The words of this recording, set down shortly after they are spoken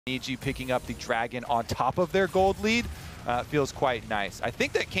EG picking up the Dragon on top of their gold lead feels quite nice. I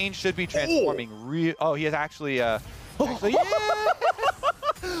think that Kane should be transforming oh, he is actually, yeah!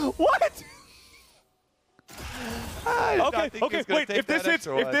 What? Okay, wait, if this hits,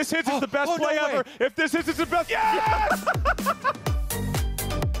 it's the best play no ever. If this hits, it's the best. Yes!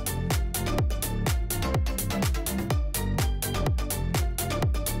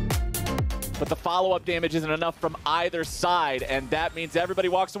 But the follow-up damage isn't enough from either side, and that means everybody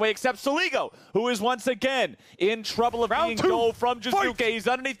walks away except Soligo, who is once again in trouble of being goal from Jizuke. He's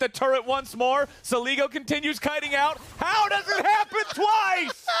underneath the turret once more. Soligo continues kiting out. How does it happen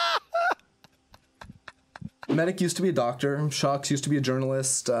twice? Medic used to be a doctor. Shox used to be a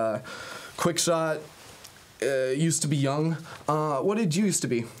journalist. Quickshot used to be young. What did you used to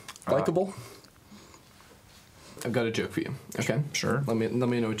be? Likeable? I've got a joke for you. Okay, sure. Let me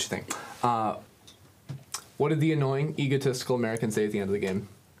know what you think. What did the annoying, egotistical American say at the end of the game?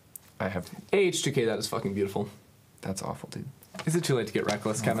 I have AH2K, that is fucking beautiful. That's awful, dude. Is it too late to get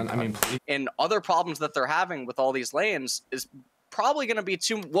reckless, Kevin? I mean, please. And other problems that they're having with all these lanes is probably going to be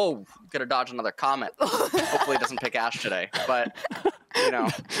too... Whoa, gotta dodge another comment. Hopefully it doesn't pick Ash today. But, you know,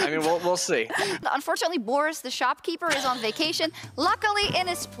 I mean, we'll see. Unfortunately, Boris, the shopkeeper, is on vacation. Luckily, in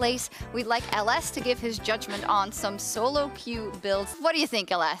his place, we'd like LS to give his judgment on some solo queue builds. What do you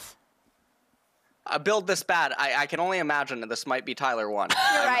think, LS? A build this bad, I can only imagine that this might be Tyler 1.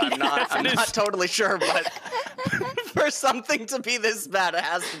 Right. I'm not totally sure, but for something to be this bad, it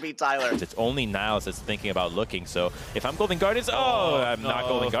has to be Tyler. It's only Niles that's thinking about looking, so if I'm Golden Guardians, I'm not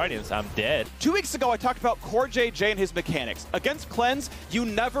Golden Guardians, I'm dead. 2 weeks ago, I talked about Core JJ and his mechanics. Against Cleanse, you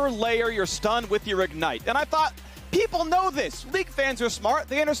never layer your stun with your Ignite. And I thought, people know this. League fans are smart,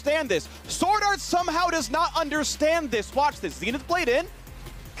 they understand this. Sword Art somehow does not understand this. Watch this, Zenith Blade in,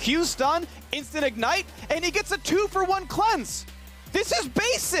 Q stun, instant ignite, and he gets a 2-for-1 cleanse. This is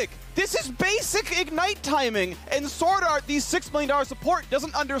basic. This is basic ignite timing. And Sword Art, the $6 million support,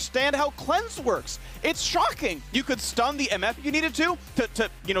 doesn't understand how cleanse works. It's shocking. You could stun the MF if you needed to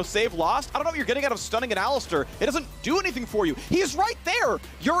you know, save Lost. I don't know what you're getting out of stunning an Alistar. It doesn't do anything for you. He's right there.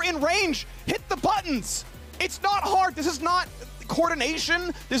 You're in range. Hit the buttons. It's not hard. This is not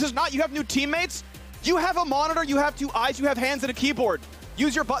coordination. This is not you have new teammates. You have a monitor, you have 2 eyes, you have hands and a keyboard.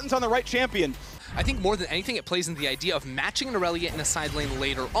 Use your buttons on the right champion. I think more than anything, it plays into the idea of matching an Aurelia in a side lane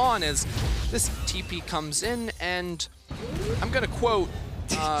later on as this TP comes in, and I'm going to quote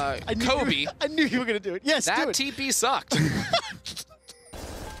Kobe. I knew you were going to do it. Yes, that do it. TP sucked.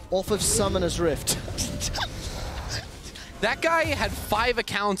 Off of Summoner's Rift. That guy had 5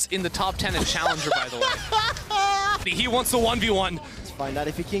 accounts in the top 10 in Challenger, by the way. He wants the 1v1. Find out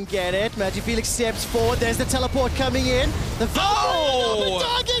if he can get it. Magic Felix steps forward. There's the teleport coming in. The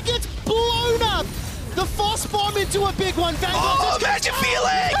target gets blown up. The force bomb into a big one. Magic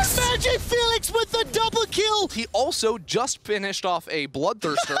Felix! Magic Felix with the double kill. He also just finished off a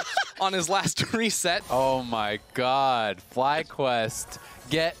Bloodthirster on his last reset. Oh my god. FlyQuest.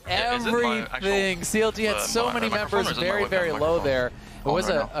 Get everything. CLG had so many members very, very low there. It was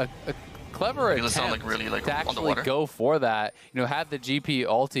a clever attempt to actually go for that. You know, had the GP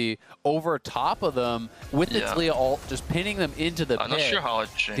ulti over top of them with its Leah ult, just pinning them into the pit. I'm not sure how it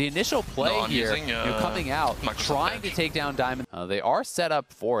changed. The initial play here, coming out, trying to take down Diamond. They are set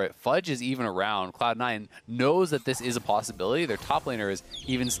up for it. Fudge is even around. Cloud9 knows that this is a possibility. Their top laner is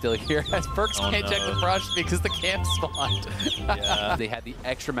even still here as Perks can't check the brush because the camp spawned. They had the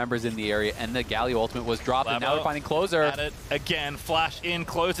extra members in the area and the Galio ultimate was dropped, and now they're finding Closer. At it again, flash in,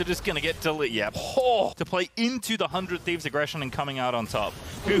 Closer just gonna get to to play into the 100 Thieves aggression and coming out on top.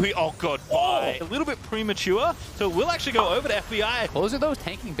 Oh god, bye. A little bit premature, so we'll actually go over to FBI. Closer though is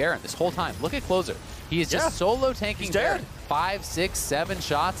tanking Baron this whole time. Look at Closer. He is just solo tanking Baron. 5, 6, 7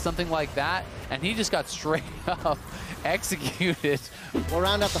 shots, something like that, and he just got straight up executed. We'll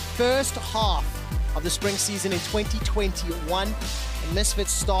round out the first half of the spring season in 2021. And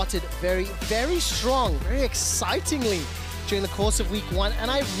Misfits started very, very strong, very excitingly during the course of week 1,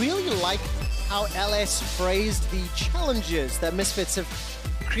 and I really like how LS phrased the challenges that Misfits have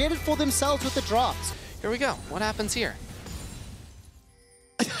created for themselves with the drafts. Here we go. What happens here?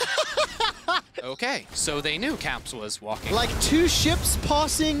 Okay, so they knew Caps was walking. Like 2 ships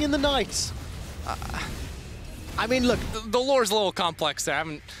passing in the night. I mean, look. The lore's a little complex there. I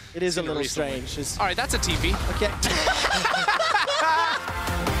haven't It is a little recently. strange. All right, that's a TP. Okay.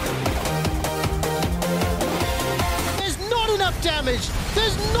 Enough damage.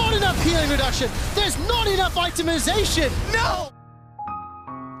 There's not enough healing reduction. There's not enough itemization. No!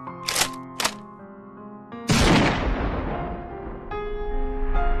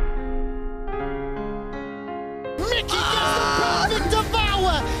 Mickey gets the perfect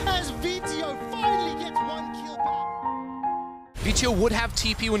devour. VTO would have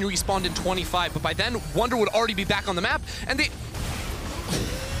TP when you respawned in 25, but by then, Wonder would already be back on the map, and they...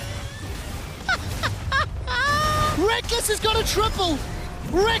 Reckless has got a triple!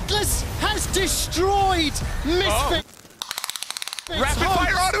 Reckless has destroyed Misfit! Rapid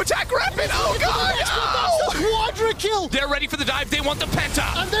fire auto attack, rapid! Oh god! That's the quadra kill! They're ready for the dive, they want the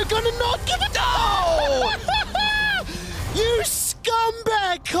penta! And they're gonna not give it. No! You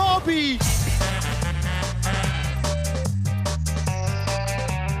scumbag, Kobe!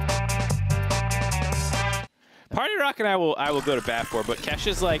 Party Rock and I will go to bat for, but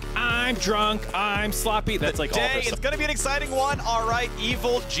Kesha's like, I'm drunk, I'm sloppy. That's like all Day, her it's going to be an exciting one. All right,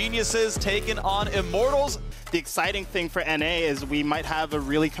 Evil Geniuses taking on Immortals. The exciting thing for NA is we might have a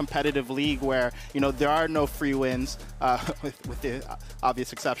really competitive league where, you know, there are no free wins, with the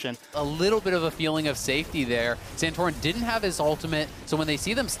obvious exception. A little bit of a feeling of safety there. Santorin didn't have his ultimate, so when they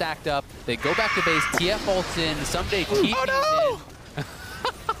see them stacked up, they go back to base, TF ults in, someday TP's in.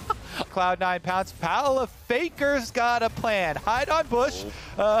 Cloud9 pounce. Pal of Faker's got a plan. Hide on bush.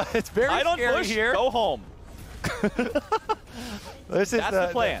 It's very Hide on scary bush, here. go home. That's the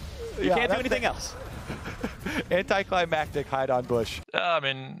plan. You yeah, can't do anything else. Anticlimactic hide on bush. I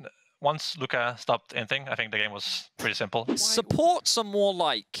mean, once Luca stopped anything, I think the game was pretty simple. Supports are more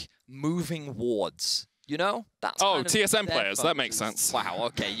like moving wards. You know? That's kind of TSM players, that makes sense. Wow,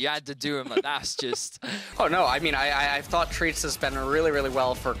 okay, you had to do them, but that's just... Oh no, I mean, I've thought Treats has been really, really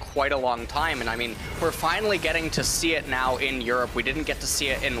well for quite a long time, and I mean, we're finally getting to see it now in Europe. We didn't get to see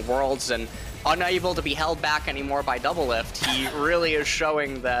it in Worlds, and unable to be held back anymore by Doublelift, he really is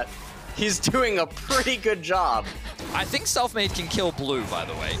showing that he's doing a pretty good job. I think Selfmade can kill Blue, by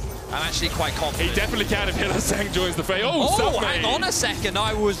the way. I'm actually quite confident. He definitely can if Hillasang joins the fray. Oh, Selfmade. hang on a second,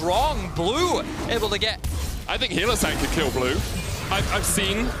 I was wrong. Blue able to get... I think Hillasang could kill Blue. I've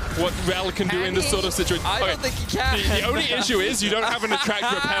seen what Rel can do in this sort of situation. I don't think he can. The only issue is you don't have an attract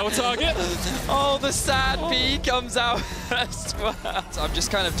repel target. Oh, the sad P comes out as well. So I'm just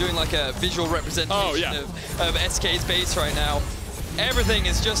kind of doing like a visual representation of SK's base right now. Everything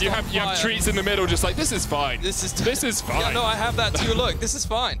is just you have Treats in the middle, just like, this is fine. This is fine. Yeah, no, I have that too. Look, this is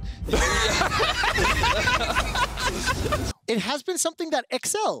fine. It has been something that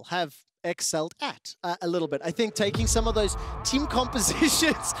XL have excelled at a little bit. I think taking some of those team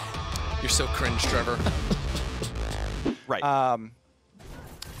compositions. You're so cringe, Trevor. Right.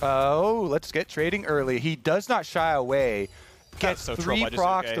 Oh, let's get trading early. He does not shy away. Gets so 3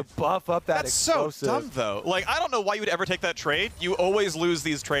 procs to buff up that explosive. That's so dumb, though. Like, I don't know why you would ever take that trade. You always lose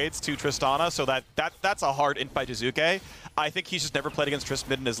these trades to Tristana, so that's a hard int by Jizuke. I think he's just never played against Trist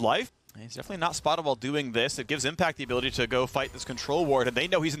mid in his life. He's definitely not spotted while doing this. It gives Impact the ability to go fight this control ward, and they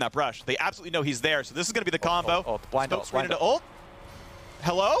know he's in that brush. They absolutely know he's there, so this is going to be the combo. Blind ult, Screen into ult.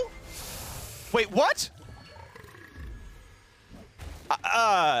 Hello? Wait, what?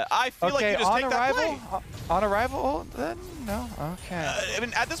 I feel like you just take that play. On arrival, then no. Okay. I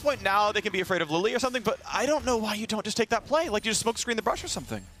mean, at this point now, they can be afraid of Lily or something, but I don't know why you don't just take that play. Like, you just smoke screen the brush or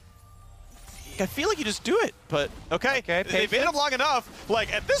something. I feel like you just do it, but okay. They've hit him long enough.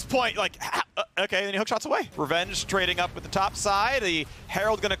 Like, at this point, like, okay, then he hook shots away. Revenge trading up with the top side. The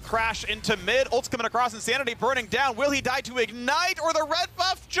Herald gonna crash into mid. Ult's coming across, Insanity burning down. Will he die to Ignite, or the red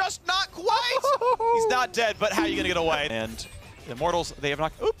buff just not quite? He's not dead, but how are you gonna get away? And the Immortals, they have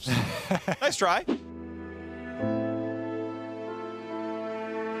not. Oops. Nice try.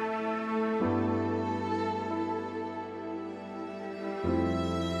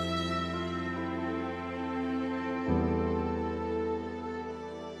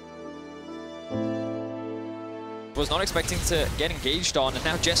 Was not expecting to get engaged on, and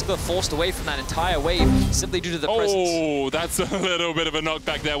now Jessica forced away from that entire wave simply due to the presence. Oh, that's a little bit of a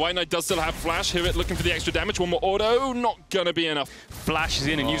knockback there. White Knight does still have Flash. Hivit looking for the extra damage. One more auto, not gonna be enough. Flashes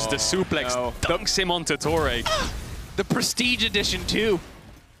in and uses the suplex, dunks him onto Torre. The Prestige Edition too.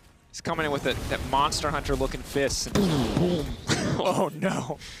 He's coming in with that Monster Hunter looking fist. And boom. Oh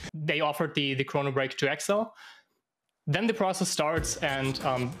no. They offered the Chrono Break to Excel. Then the process starts, and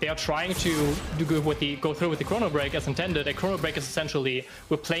they are trying to go through with the Chrono Break as intended. A Chrono Break is essentially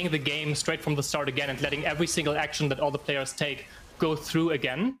we're playing the game straight from the start again and letting every single action that all the players take go through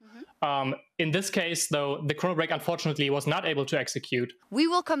again. In this case, though, the Chrono Break unfortunately was not able to execute. We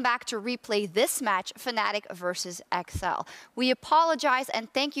will come back to replay this match, Fnatic versus XL. We apologize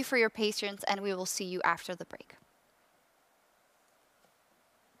and thank you for your patience, and we will see you after the break.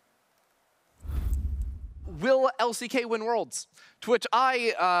 Will LCK win Worlds? To which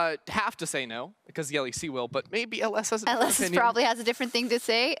I have to say no, because the LEC will, but maybe LS has a different opinion. Probably has a different thing to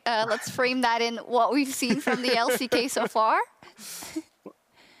say. Let's frame that in what we've seen from the LCK so far.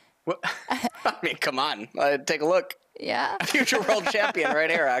 I mean, come on, take a look. Yeah. A future world champion right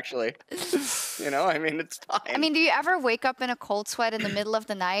here, actually. You know, I mean, it's fine. I mean, do you ever wake up in a cold sweat in the middle of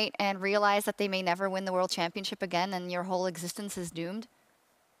the night and realize that they may never win the world championship again and your whole existence is doomed?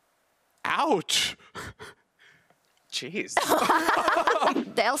 Ouch! Jeez.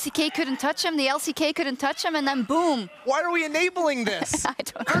 The LCK couldn't touch him, the LCK couldn't touch him, and then boom. Why are we enabling this? I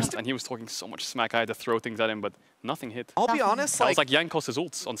don't know. And he was talking so much smack, I had to throw things at him, but nothing hit. I'll be honest, that was like Jankos'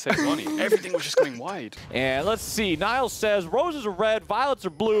 ults on ceremony. Everything was just going wide. And let's see, Niles says, roses are red, violets are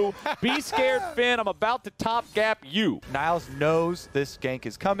blue. Be scared, Finn, I'm about to top gap you. Niles knows this gank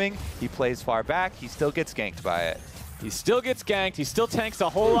is coming. He plays far back. He still gets ganked by it. He still gets ganked. He still tanks a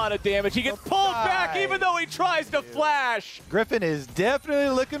whole lot of damage. He gets pulled back even though he tries to flash. Griffin is definitely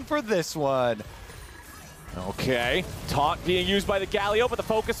looking for this one. Okay, taunt being used by the Galio, but the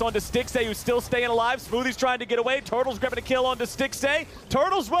focus onto Stixxay, who's still staying alive. Smoothie's trying to get away. Turtle's grabbing a kill onto Stixxay.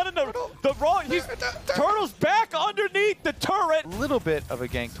 Turtle's running the wrong. Turtle's back underneath the turret. A little bit of a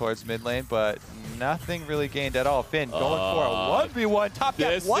gank towards mid lane, but nothing really gained at all. Finn going for a 1v1 top gap.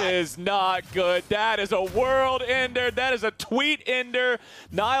 This is not good. That is a world ender. That is a tweet ender.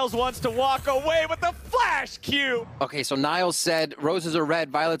 Niles wants to walk away with the flash Q. Okay, so Niles said, roses are red,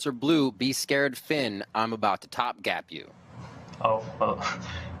 violets are blue. Be scared, Finn. I'm about to top gap you. Oh, well,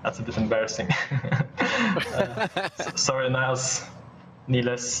 that's a bit embarrassing. Sorry, Niles.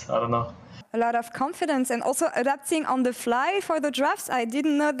 Niles, I don't know. A lot of confidence and also adapting on the fly for the drafts. I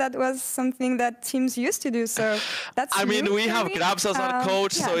didn't know that was something that teams used to do, so that's I mean, new we for have me. Grabs as our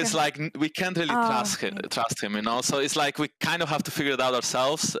coach, yeah, so it's yeah. like we can't really trust him, you know? So it's like we kind of have to figure it out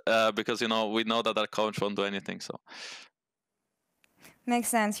ourselves because, you know, we know that our coach won't do anything, so. Makes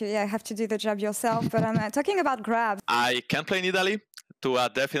sense. Yeah, you have to do the job yourself, but I'm talking about grabs. I can play in Italy to a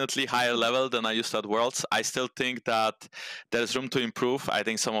definitely higher level than I used to at Worlds. I still think that there's room to improve. I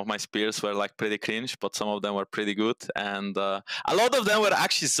think some of my spears were like pretty cringe, but some of them were pretty good. And a lot of them were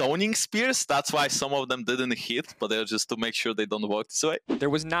actually zoning spears. That's why some of them didn't hit, but they're just to make sure they don't walk this way.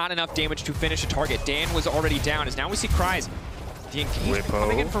 There was not enough damage to finish a target. Dan was already down, as now we see Cries. The engagement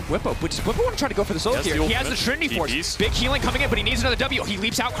coming in from Whippo, which is Whippo want to try to go for the solo Yes, here. the He has the ultimate. Trinity Force. TPs. Big healing coming in, but he needs another W. He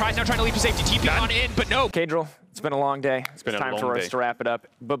leaps out. Cries now trying to leap to safety. TP on in, but no. Cadril, it's been a long day. It's been a time long for day. us to wrap it up.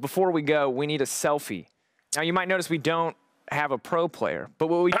 But before we go, we need a selfie. Now, you might notice we don't have a pro player, but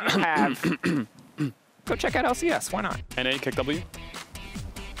what we do have, go check out LCS. Why not? NA, kick W.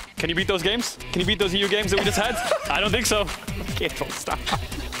 Can you beat those games? Can you beat those EU games that we just had? I don't think so. Cadril, stop.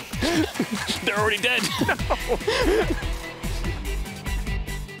 They're already dead. No.